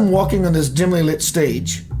as I'm walking on this dimly lit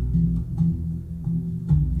stage,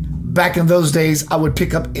 back in those days, I would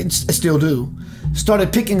pick up, and still do,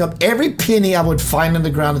 started picking up every penny I would find on the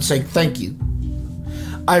ground and saying, thank you.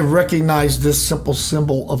 I recognized this simple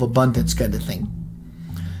symbol of abundance kind of thing.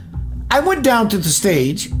 I went down to the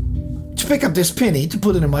stage to pick up this penny to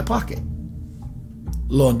put it in my pocket.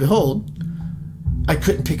 Lo and behold, I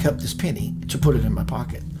couldn't pick up this penny to put it in my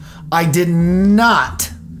pocket. I did not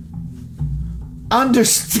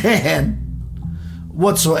understand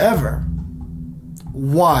whatsoever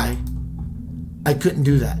why I couldn't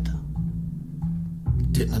do that.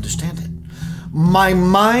 Didn't understand it. My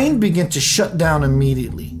mind began to shut down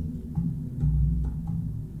immediately,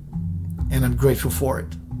 and I'm grateful for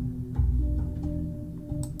it.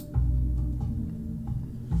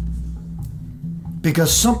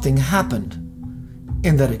 Because something happened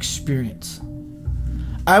in that experience.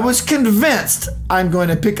 I was convinced I'm going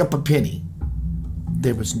to pick up a penny.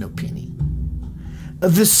 There was no penny.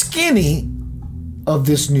 The skinny of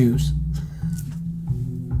this news,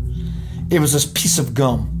 it was a piece of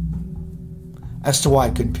gum as to why I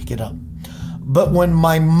couldn't pick it up. But when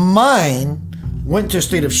my mind went to a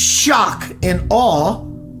state of shock and awe,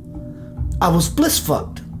 I was bliss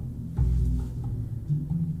fucked.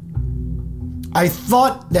 I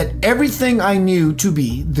thought that everything I knew to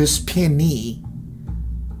be this penny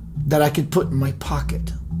that I could put in my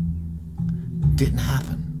pocket. Didn't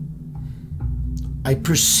happen. I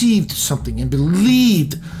perceived something and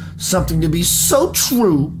believed something to be so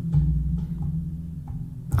true.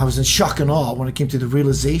 I was in shock and awe when it came to the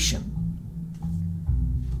realization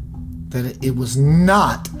that it was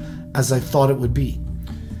not as I thought it would be.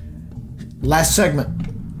 Last segment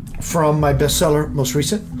from my bestseller, most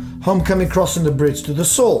recent, Homecoming: Crossing the Bridge to the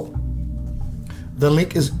Soul. The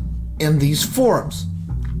link is in these forums.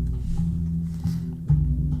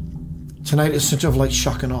 Tonight is Center of Light,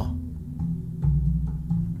 shock and awe.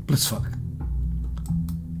 Bliss fuck.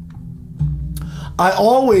 I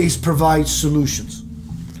always provide solutions.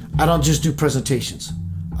 I don't just do presentations.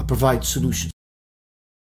 I provide solutions.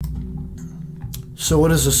 So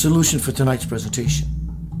what is the solution for tonight's presentation?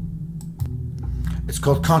 It's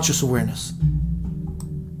called conscious awareness.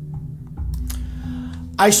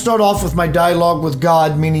 I start off with my dialogue with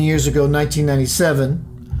God many years ago, 1997,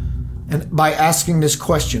 and by asking this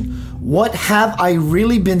question: what have I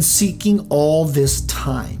really been seeking all this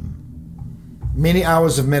time? Many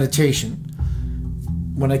hours of meditation.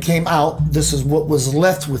 When I came out, this is what was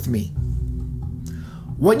left with me.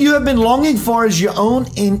 What you have been longing for is your own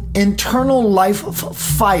internal life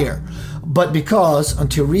fire. But because,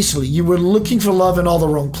 until recently, you were looking for love in all the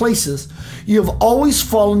wrong places, you have always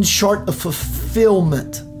fallen short of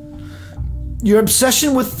fulfillment. Your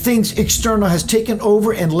obsession with things external has taken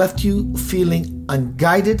over and left you feeling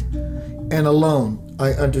unguided and alone.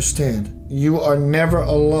 I understand. You are never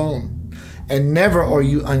alone, and never are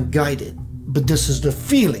you unguided. But this is the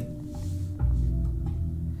feeling.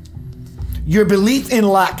 Your belief in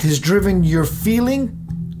lack has driven your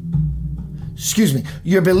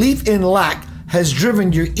Your belief in lack has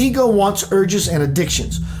driven your ego wants, urges, and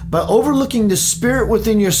addictions. By overlooking the spirit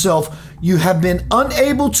within yourself, you have been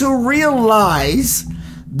unable to realize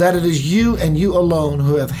that it is you and you alone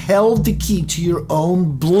who have held the key to your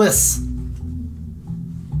own bliss.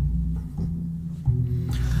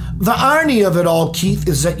 The irony of it all, Keith,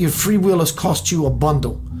 is that your free will has cost you a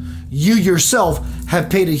bundle. You yourself have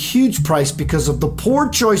paid a huge price because of the poor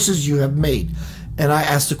choices you have made. And I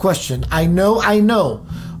ask the question, I know,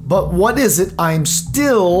 but what is it I'm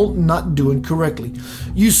still not doing correctly?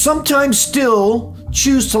 You sometimes still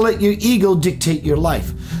choose to let your ego dictate your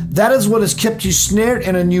life. That is what has kept you snared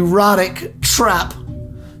in a neurotic trap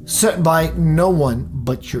set by no one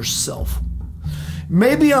but yourself.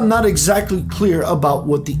 Maybe I'm not exactly clear about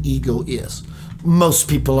what the ego is. Most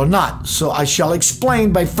people are not. So I shall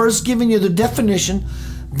explain by first giving you the definition,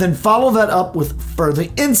 then follow that up with further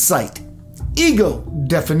insight. Ego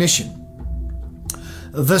definition.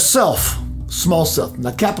 The self, small self,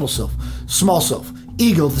 not capital self, small self.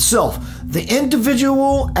 Ego, the self. The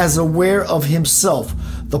individual as aware of himself.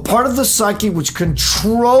 The part of the psyche which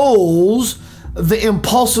controls the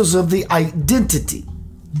impulses of the identity.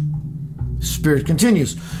 Spirit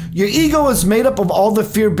continues. Your ego is made up of all the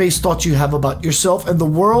fear-based thoughts you have about yourself and the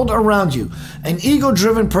world around you. An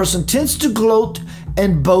ego-driven person tends to gloat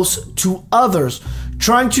and boast to others,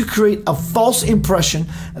 trying to create a false impression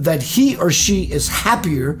that he or she is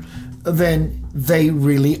happier than they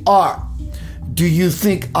really are. Do you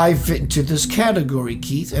think I fit into this category,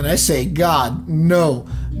 Keith? And I say, God, no,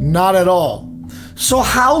 not at all. So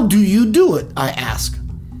how do you do it? I ask.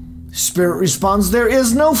 Spirit responds, there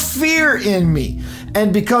is no fear in me.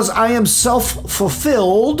 And because I am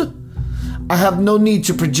self-fulfilled, I have no need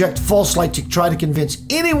to project false light to try to convince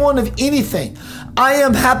anyone of anything. I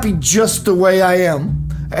am happy just the way I am.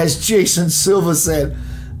 As Jason Silva said,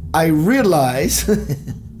 I realize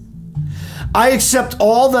I accept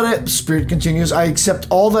all that Spirit continues, I accept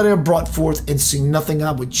all that I have brought forth and see nothing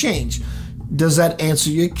I would change. Does that answer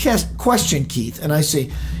your question, Keith? And I say,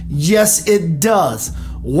 yes, it does.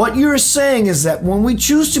 What you're saying is that when we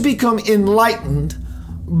choose to become enlightened,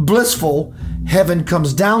 blissful, heaven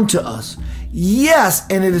comes down to us. Yes,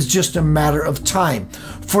 and it is just a matter of time.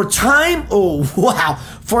 For time, oh wow,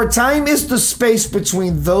 for time is the space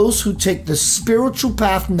between those who take the spiritual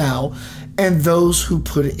path now and those who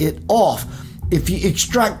put it off. If you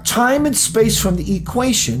extract time and space from the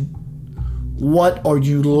equation, what are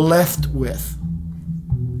you left with?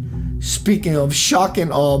 Speaking of shock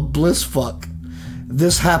and awe, bliss fuck,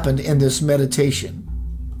 this happened in this meditation.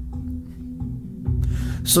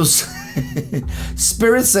 So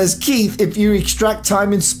Spirit says, Keith, if you extract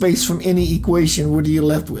time and space from any equation, what are you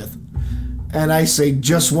left with? And I say,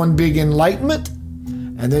 just one big enlightenment.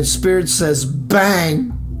 And then Spirit says,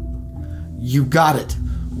 bang, you got it.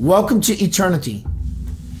 Welcome to eternity.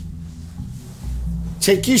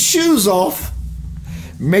 Take your shoes off.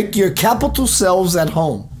 Make your capital selves at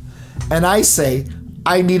home. And I say,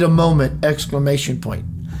 I need a moment, exclamation point.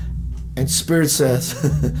 And Spirit says,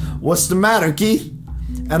 what's the matter, Keith?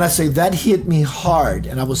 And I say, that hit me hard,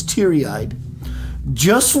 and I was teary-eyed.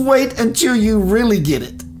 Just wait until you really get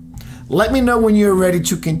it. Let me know when you're ready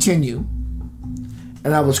to continue.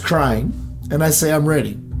 And I was crying, and I say, I'm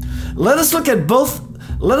ready. Let us look at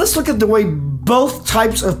the way both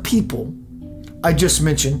types of people I just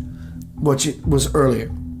mentioned, which it was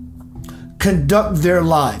earlier, conduct their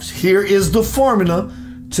lives. Here is the formula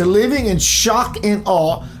to living in shock and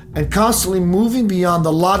awe and constantly moving beyond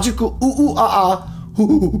the logical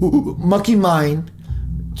mucky mind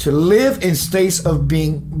to live in states of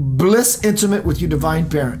being bliss intimate with your divine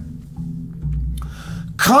parent.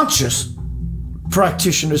 Conscious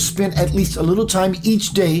practitioners spend at least a little time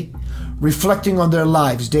each day reflecting on their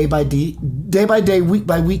lives, day by day, week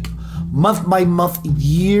by week, month by month,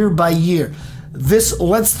 year by year. This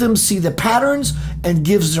lets them see the patterns and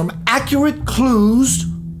gives them accurate clues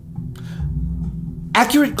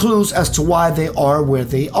as to why they are where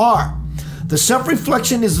they are. The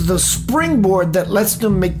self-reflection is the springboard that lets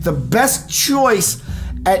them make the best choice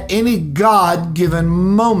at any God-given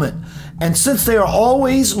moment. And since they are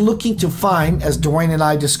always looking to find, as Dwayne and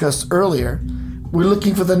I discussed earlier, we're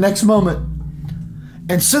looking for the next moment.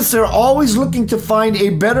 And since they're always looking to find a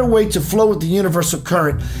better way to flow with the universal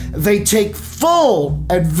current, they take full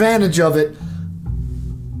advantage of it.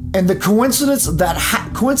 And the coincidences that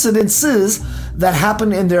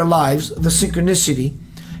happen in their lives, the synchronicity,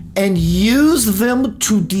 and use them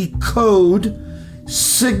to decode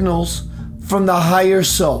signals from the higher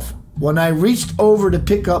self. When I reached over to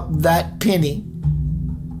pick up that penny,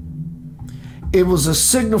 it was a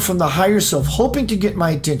signal from the higher self hoping to get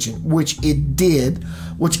my attention, which it did,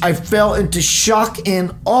 which I fell into shock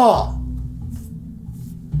and awe.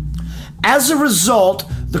 As a result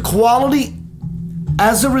of the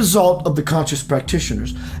conscious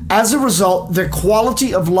practitioners, their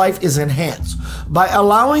quality of life is enhanced. By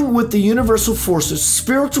allowing with the universal forces,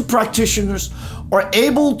 spiritual practitioners are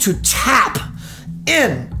able to tap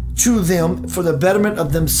into them for the betterment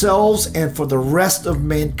of themselves and for the rest of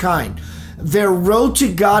mankind. Their road to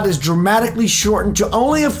God is dramatically shortened to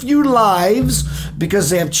only a few lives because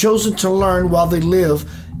they have chosen to learn while they live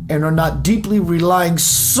and are not deeply relying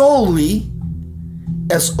solely,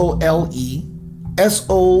 S-O-L-E,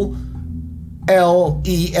 S-O-L-E-L-Y,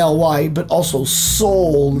 but also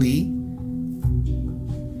solely,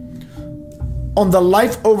 on the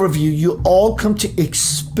life overview you all come to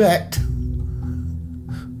expect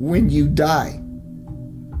when you die.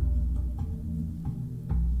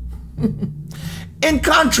 In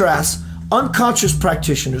contrast, unconscious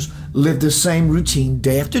practitioners live the same routine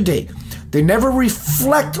day after day. They never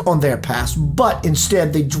reflect on their past, but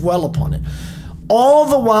instead they dwell upon it, all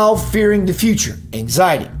the while fearing the future,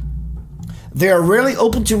 anxiety. They are rarely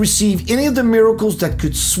open to receive any of the miracles that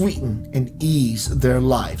could sweeten and ease their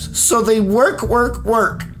lives. So they work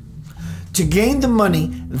to gain the money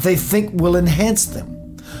they think will enhance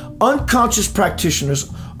them. Unconscious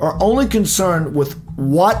practitioners are only concerned with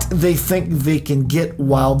what they think they can get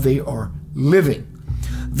while they are living.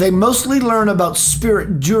 They mostly learn about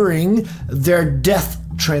spirit during their death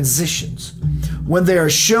transitions, when they are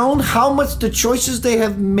shown how much the choices they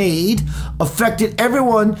have made affected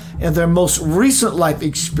everyone in their most recent life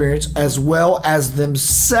experience as well as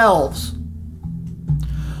themselves.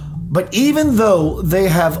 But even though they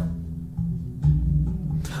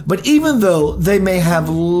may have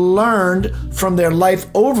learned from their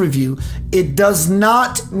life overview, it does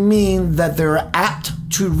not mean that they're apt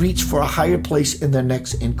to reach for a higher place in their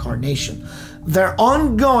next incarnation. Their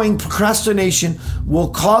ongoing procrastination will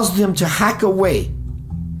cause them to hack away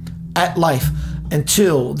at life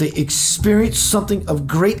until they experience something of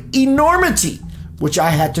great enormity, which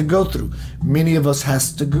I had to go through. Many of us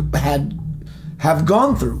have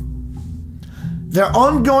gone through. Their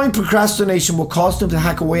ongoing procrastination will cause them to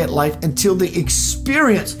hack away at life until they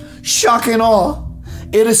experience shock and awe.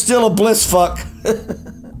 It is still a bliss fuck.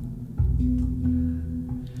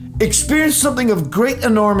 Experience something of great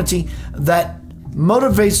enormity that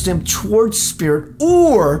motivates them towards spirit,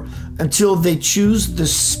 or until they choose the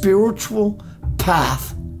spiritual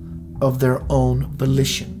path of their own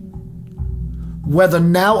volition. Whether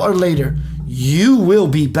now or later, you will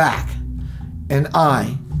be back, and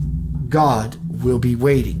I, God, will be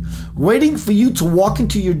waiting for you to walk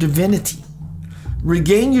into your divinity,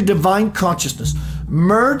 regain your divine consciousness,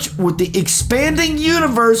 merge with the expanding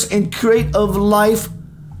universe, and create of life,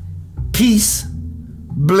 peace,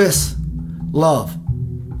 bliss, love.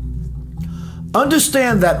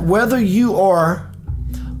 Understand that whether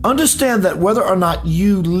or not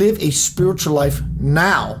you live a spiritual life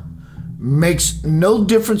now makes no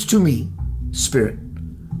difference to me, Spirit.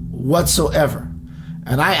 whatsoever.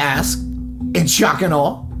 And I ask, in shock and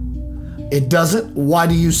awe, it doesn't? Why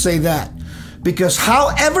do you say that? Because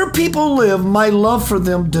however people live, my love for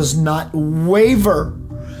them does not waver.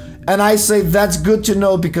 And I say that's good to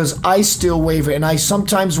know, because I still waver. And I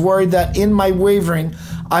sometimes worry that in my wavering,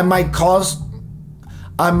 I might cause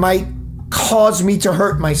me to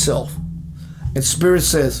hurt myself. And Spirit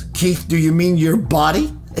says, Keith, do you mean your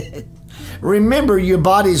body? Remember, your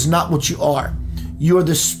body is not what you are. You are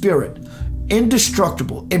the spirit,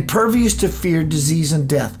 indestructible, impervious to fear, disease, and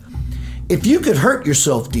death. If you could hurt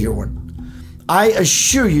yourself, dear one, I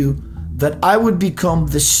assure you that I would become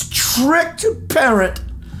the strict parent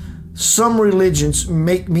some religions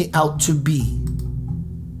make me out to be.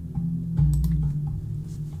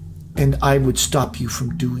 And I would stop you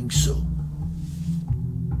from doing so.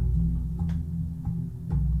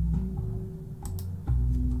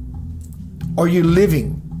 Are you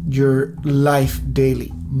living your life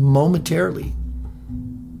daily, momentarily,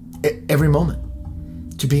 every moment,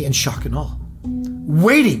 to be in shock and awe,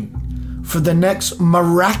 waiting for the next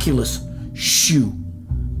miraculous shoe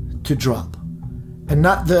to drop? And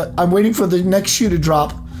not I'm waiting for the next shoe to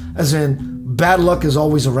drop as in bad luck is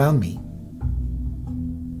always around me.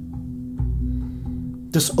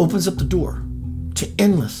 This opens up the door to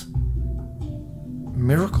endless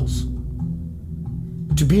miracles,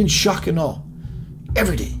 to be in shock and awe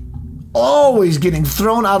every day, always getting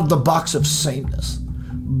thrown out of the box of sameness,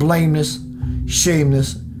 blameness,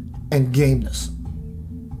 shameness, and gameness.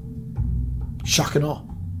 Shock and awe.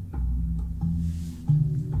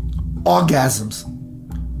 Orgasms,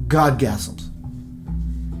 Godgasms.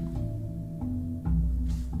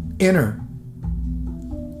 Inner,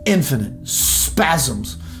 infinite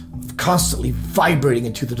spasms of constantly vibrating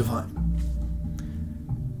into the divine.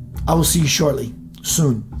 I will see you shortly,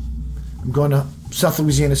 soon. I'm going to South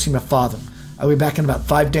Louisiana to see my father. I'll be back in about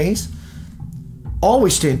 5 days.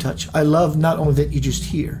 Always stay in touch. I love not only that you just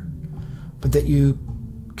hear, but that you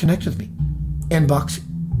connect with me. Inbox,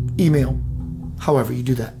 email, however you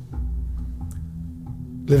do that.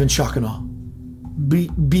 Live in shock and awe.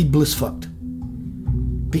 Be bliss fucked.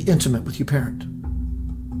 Be intimate with your parent.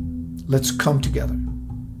 Let's come together.